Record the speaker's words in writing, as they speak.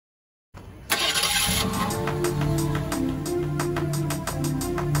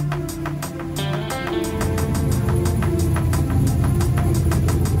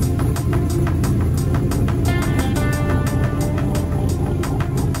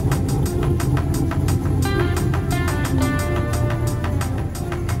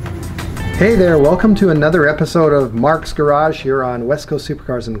Hey there, welcome to another episode of Mark's Garage here on West Coast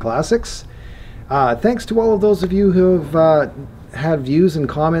Supercars and Classics. Thanks to all of those of you who have had views and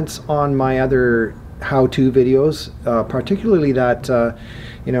comments on my other how-to videos, particularly that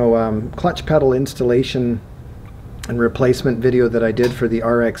clutch pedal installation and replacement video that I did for the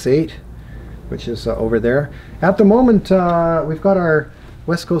RX-8, which is over there. At the moment, we've got our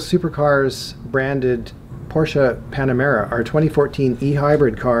West Coast Supercars branded Porsche Panamera, our 2014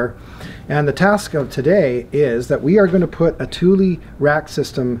 e-hybrid car. And the task of today is that we are going to put a Thule rack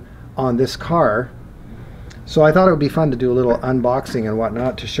system on this car. So I thought it would be fun to do a little unboxing and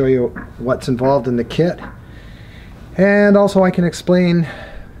whatnot to show you what's involved in the kit. And also I can explain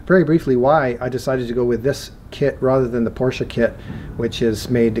very briefly why I decided to go with this kit rather than the Porsche kit, which is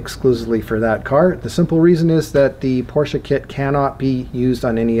made exclusively for that car. The simple reason is that the Porsche kit cannot be used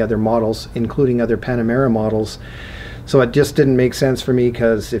on any other models, including other Panamera models. So it just didn't make sense for me,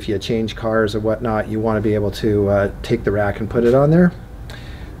 because if you change cars or whatnot, you want to be able to take the rack and put it on there.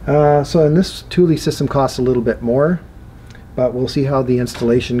 And this Thule system costs a little bit more, but we'll see how the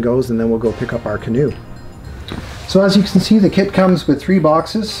installation goes, and then we'll go pick up our canoe. So as you can see, the kit comes with 3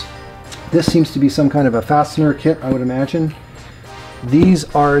 boxes. This seems to be some kind of a fastener kit, I would imagine.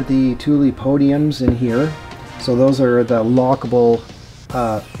 These are the Thule Podiums in here. So those are the lockable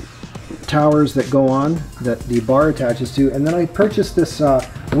towers that go on, that the bar attaches to. And then I purchased this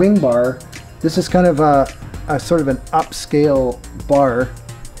Wingbar. This is kind of a sort of an upscale bar.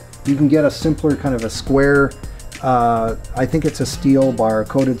 You can get a simpler kind of a square, I think it's a steel bar,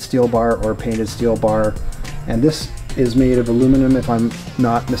 coated steel bar or painted steel bar. And this is made of aluminum, if I'm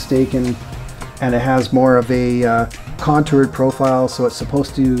not mistaken, and it has more of a contoured profile, so it's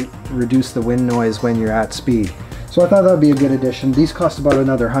supposed to reduce the wind noise when you're at speed. So I thought that would be a good addition. These cost about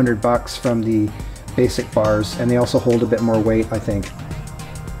another $100 from the basic bars, and they also hold a bit more weight, I think.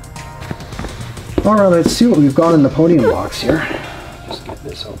 Alright, let's see what we've got in the podium box here. Just get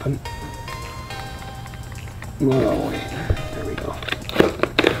this open. Whoa, wait. There we go.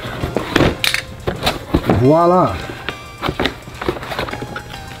 Voila!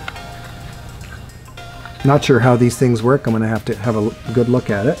 Not sure how these things work. I'm going to have a good look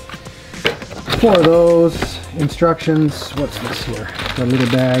at it. For those instructions, what's this here? A little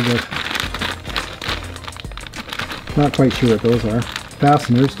bag of, not quite sure what those are.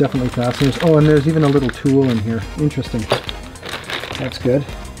 Fasteners, definitely fasteners. Oh, and there's even a little tool in here. Interesting. That's good.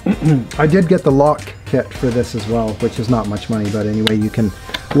 I did get the lock kit for this as well, which is not much money, but anyway, you can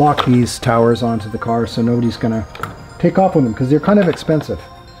lock these towers onto the car so nobody's gonna take off with them, because they're kind of expensive.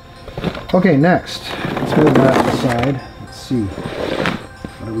 Okay, next, let's move that aside. Let's see,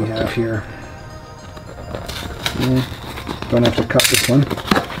 what do we have here? Don't have to cut this one.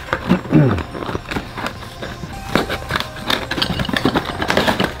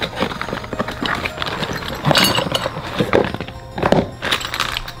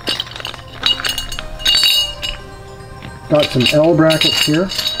 Got some L brackets here,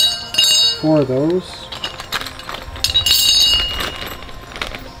 4 of those.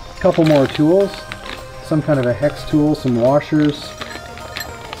 Couple more tools, some kind of a hex tool, some washers,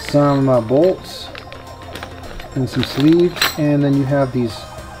 some bolts, and some sleeves, and then you have these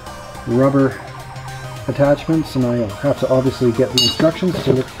rubber attachments, and I'll have to obviously get the instructions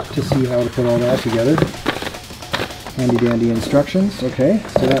to see how to put all that together. Handy dandy instructions. Okay,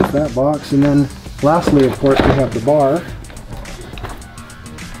 so that's that box, and then lastly, of course, we have the bar.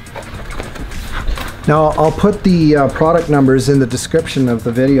 Now I'll put the product numbers in the description of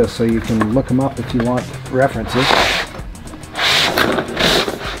the video so you can look them up if you want references.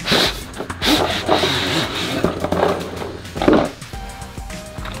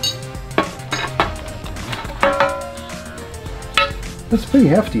 That's pretty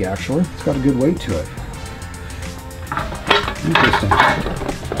hefty, actually. It's got a good weight to it. Interesting.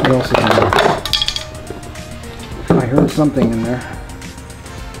 What else is in there? I heard something in there.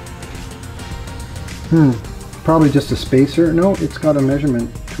 Probably just a spacer. No, it's got a measurement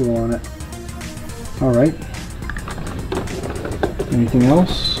tool on it. Alright. Anything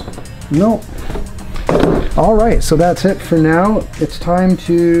else? No. Alright, so that's it for now. It's time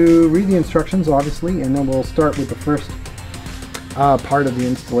to read the instructions, obviously, and then we'll start with the first part of the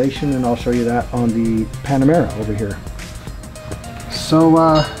installation, and I'll show you that on the Panamera over here.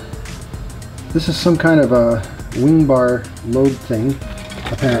 So, this is some kind of a Wingbar load thing,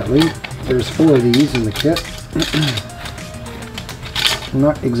 apparently. There's 4 of these in the kit. I'm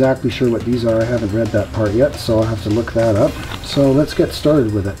not exactly sure what these are. I haven't read that part yet, so I'll have to look that up. So let's get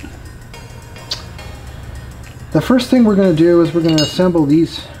started with it. The first thing we're going to do is we're going to assemble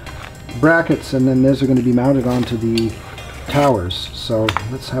these brackets, and then those are going to be mounted onto the towers. So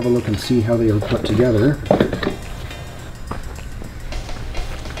let's have a look and see how they are put together.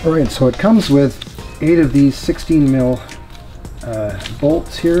 Alright, so it comes with 8 of these 16 mil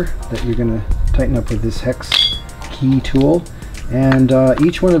bolts here that you're going to tighten up with this hex key tool. And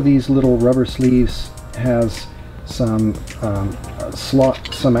each one of these little rubber sleeves has some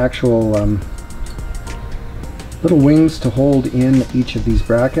some actual little wings to hold in each of these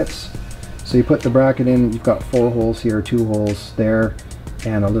brackets. So you put the bracket in, you've got 4 holes here, 2 holes there,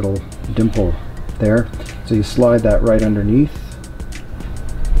 and a little dimple there. So you slide that right underneath.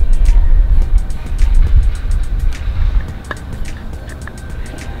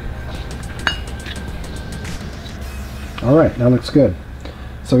 Alright, that looks good.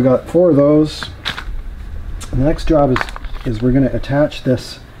 So we got 4 of those. And the next job is we're going to attach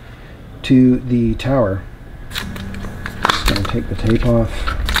this to the tower. Just going to take the tape off.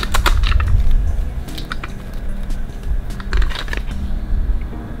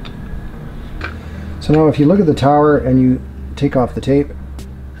 So now if you look at the tower and you take off the tape,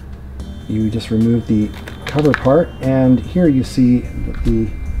 you just remove the cover part, and here you see that the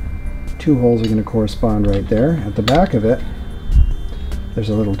 2 holes are going to correspond right there. At the back of it, there's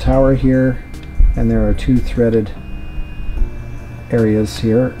a little tower here, and there are 2 threaded areas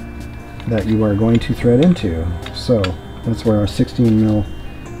here that you are going to thread into. So that's where our 16 mil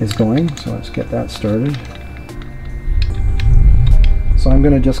is going. So let's get that started. So I'm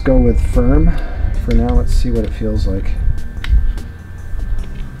going to just go with firm for now. Let's see what it feels like.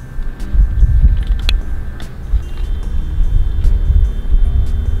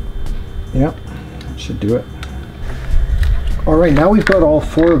 Yep, that should do it. Alright, now we've got all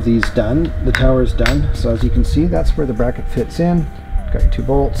 4 of these done. The tower's done. So as you can see, that's where the bracket fits in. Got your 2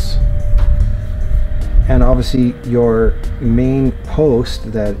 bolts. And obviously your main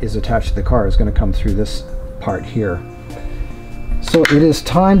post that is attached to the car is going to come through this part here. So it is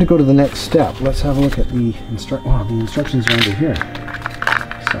time to go to the next step. Let's have a look at the instructions are under here.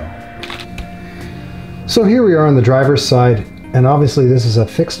 So here we are on the driver's side. And obviously this is a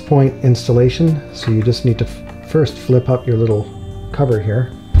fixed point installation, so you just need to first flip up your little cover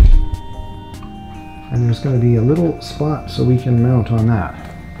here. And there's going to be a little spot so we can mount on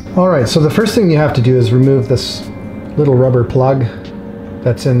that. Alright, so the first thing you have to do is remove this little rubber plug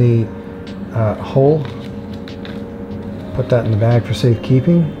that's in the hole. Put that in the bag for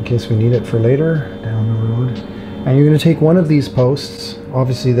safekeeping in case we need it for later down the road. And you're going to take one of these posts.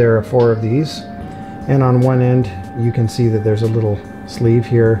 Obviously there are 4 of these. And on one end you can see that there's a little sleeve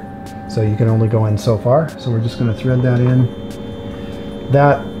here, so you can only go in so far. So we're just going to thread that in.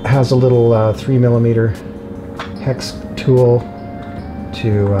 That has a little 3mm hex tool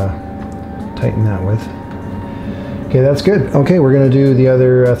to tighten that with. Okay, that's good. Okay, we're going to do the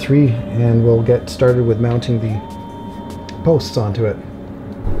other 3 and we'll get started with mounting the posts onto it.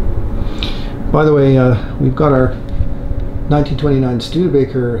 By the way, we've got our 1929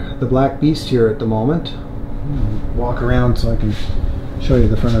 Studebaker, the Black Beast, here at the moment. Walk around so I can show you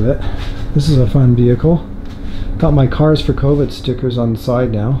the front of it. This is a fun vehicle. Got my Cars for COVID stickers on the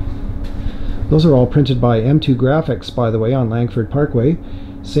side now. Those are all printed by M2 Graphics, by the way, on Langford Parkway.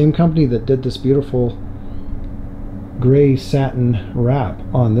 Same company that did this beautiful gray satin wrap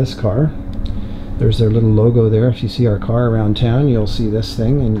on this car. There's their little logo there. If you see our car around town, you'll see this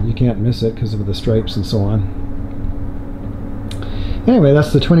thing, and you can't miss it because of the stripes and so on. Anyway,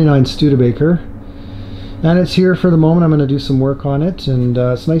 that's the 29 Studebaker. And it's here for the moment. I'm going to do some work on it, and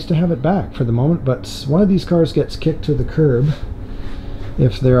it's nice to have it back for the moment, but one of these cars gets kicked to the curb,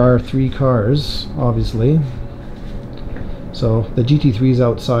 if there are 3 cars, obviously. So the GT3 is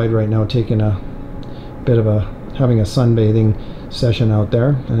outside right now taking a bit of having a sunbathing session out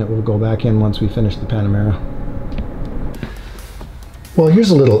there, and it will go back in once we finish the Panamera. Well,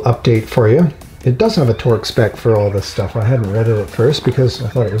 here's a little update for you. It does have a torque spec for all this stuff. I hadn't read it at first because I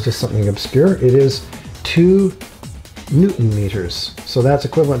thought it was just something obscure. It is 2 Newton meters, so that's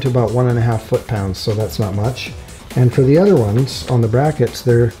equivalent to about 1.5 foot-pounds, so that's not much. And for the other ones on the brackets,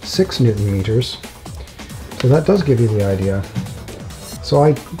 they're 6 Newton meters, so that does give you the idea. So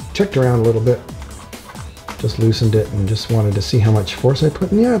I checked around a little bit, just loosened it, and just wanted to see how much force I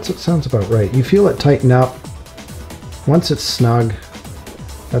put in. Yeah, it sounds about right. You feel it tighten up. Once it's snug,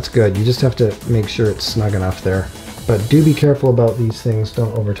 that's good. You just have to make sure it's snug enough there. But do be careful about these things,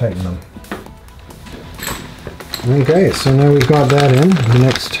 don't over tighten them. Okay, so now we've got that in. The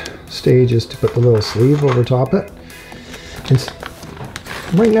next stage is to put the little sleeve over top it.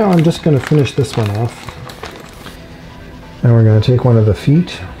 And right now I'm just going to finish this one off. And we're going to take one of the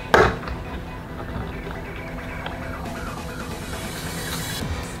feet.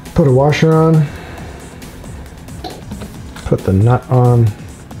 Put a washer on. put the nut on,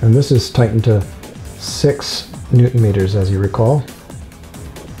 and this is tightened to 6 Newton meters, as you recall.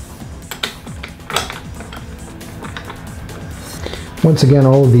 Once again,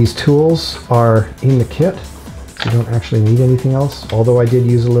 all of these tools are in the kit. You don't actually need anything else, although I did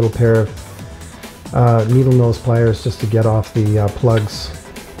use a little pair of needle nose pliers just to get off the plugs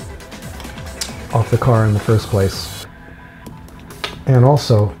off the car in the first place. And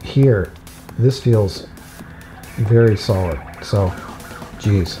also here, this feels very solid, so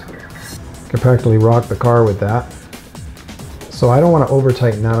geez, could practically rock the car with that. So I don't want to over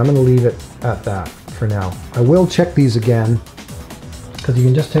tighten that. I'm going to leave it at that for now. I will check these again, because you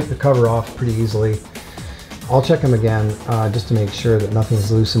can just take the cover off pretty easily. I'll check them again just to make sure that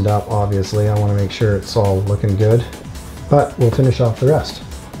nothing's loosened up. Obviously, I want to make sure it's all looking good, but we'll finish off the rest.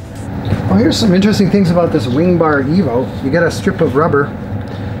 Well, here's some interesting things about this Wingbar Evo. You get a strip of rubber,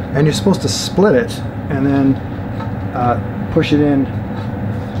 and you're supposed to split it, and then push it in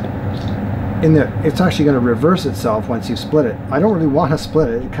the. It's actually going to reverse itself once you split it. I don't really want to split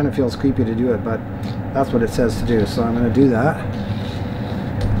it. It kind of feels creepy to do it, but that's what it says to do. So I'm going to do that.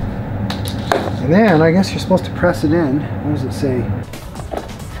 And then I guess you're supposed to press it in. What does it say?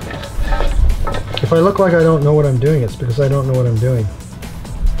 If I look like I don't know what I'm doing, it's because I don't know what I'm doing.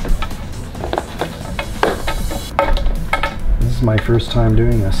 This is my first time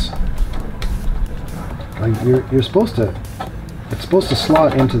doing this. Like you're supposed to, it's supposed to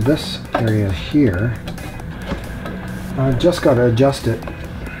slot into this area here. I've just got to adjust it.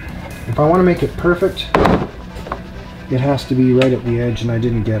 If I want to make it perfect, it has to be right at the edge, and I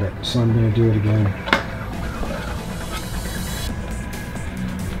didn't get it, so I'm going to do it again.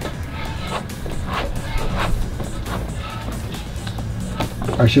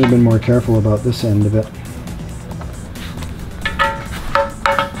 I should have been more careful about this end of it.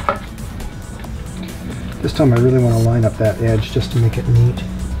 This time I really want to line up that edge just to make it neat.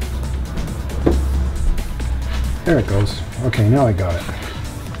 There it goes. Okay, now I got it.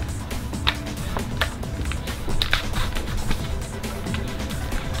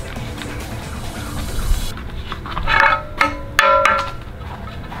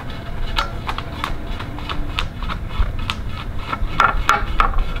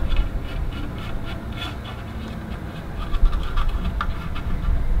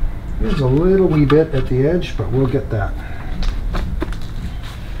 There's a little wee bit at the edge, but we'll get that.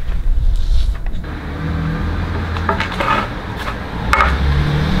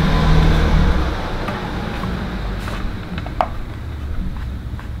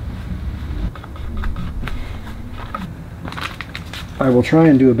 I will try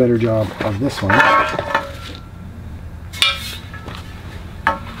and do a better job of this one.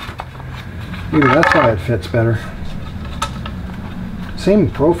 Maybe that's why it fits better.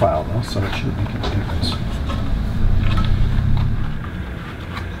 Same profile though, so it shouldn't make any difference.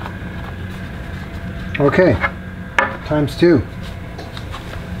 Okay, ×2.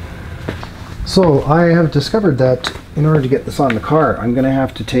 So I have discovered that in order to get this on the car, I'm going to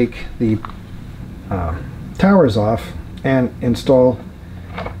have to take the towers off and install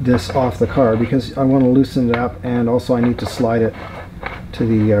this off the car, because I want to loosen it up, and also I need to slide it to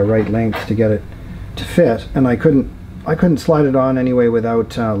the right length to get it to fit, and I couldn't slide it on anyway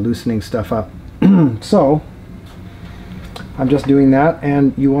without loosening stuff up. So I'm just doing that,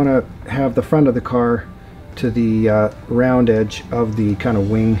 and you want to have the front of the car to the round edge of the kind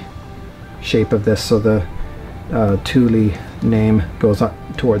of wing shape of this, so the Thule name goes up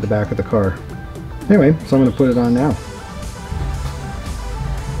toward the back of the car. Anyway, so I'm going to put it on now.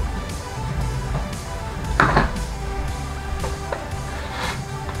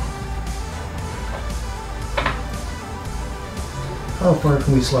 How far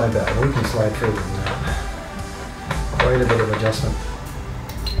can we slide that? We can slide further than that. Quite a bit of adjustment.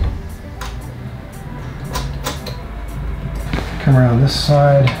 Come around this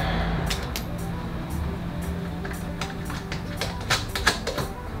side.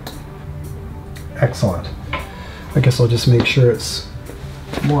 Excellent. I guess I'll just make sure it's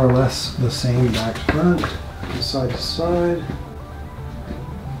more or less the same back to front, side to side.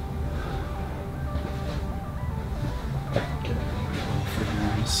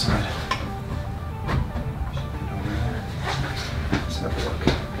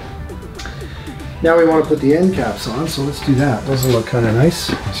 Now we want to put the end caps on, so let's do that. Those will look kind of nice.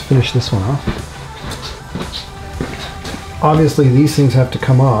 Let's finish this one off. Obviously these things have to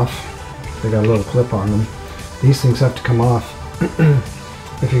come off. They got a little clip on them. These things have to come off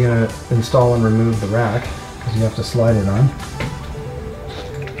if you're going to install and remove the rack, because you have to slide it on.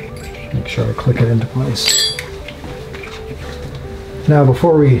 Make sure I click it into place. Now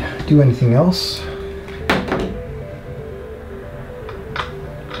before we do anything else,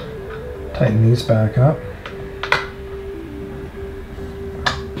 Tighten these back up.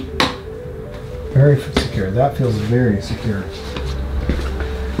 Very secure. That feels very secure.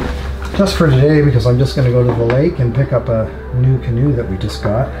 Just for today, because I'm just going to go to the lake and pick up a new canoe that we just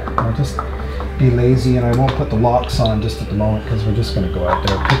got. I'll just be lazy and I won't put the locks on just at the moment because we're just going to go out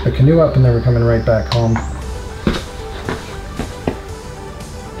there, pick the canoe up, and then we're coming right back home.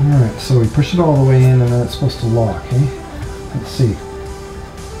 Alright, so we push it all the way in and then it's supposed to lock, eh? Let's see.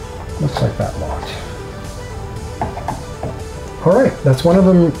 Looks like that locked. Alright, that's one of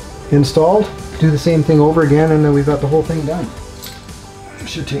them installed. Do the same thing over again and then we've got the whole thing done. It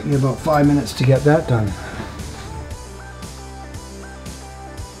should take me about 5 minutes to get that done.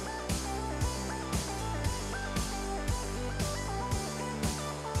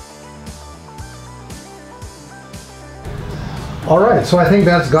 Alright, so I think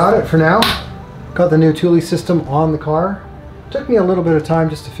that's got it for now. Got the new Thule system on the car. Took me a little bit of time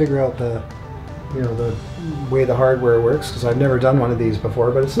just to figure out the way the hardware works, because I've never done one of these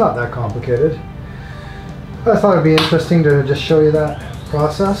before, but it's not that complicated. I thought it'd be interesting to just show you that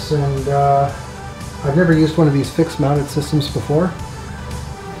process, and I've never used one of these fixed mounted systems before.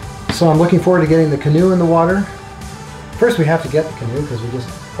 So I'm looking forward to getting the canoe in the water. First we have to get the canoe because we just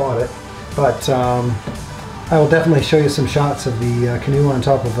bought it, but I will definitely show you some shots of the canoe on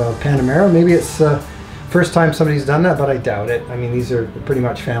top of a Panamera. Maybe it's the first time somebody's done that, but I doubt it. I mean, these are pretty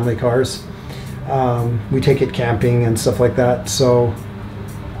much family cars. We take it camping and stuff like that. So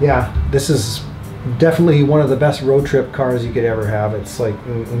yeah, this is definitely one of the best road trip cars you could ever have. It's like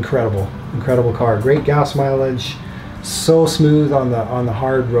incredible car. Great gas mileage, so smooth on the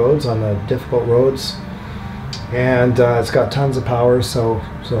hard roads, on the difficult roads. And it's got tons of power, so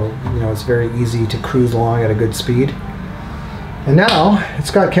it's very easy to cruise along at a good speed. And now it's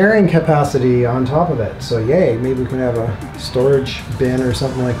got carrying capacity on top of it, so yay, maybe we can have a storage bin or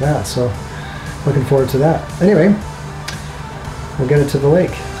something like that. So looking forward to that. Anyway, we'll get it to the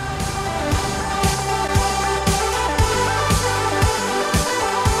lake.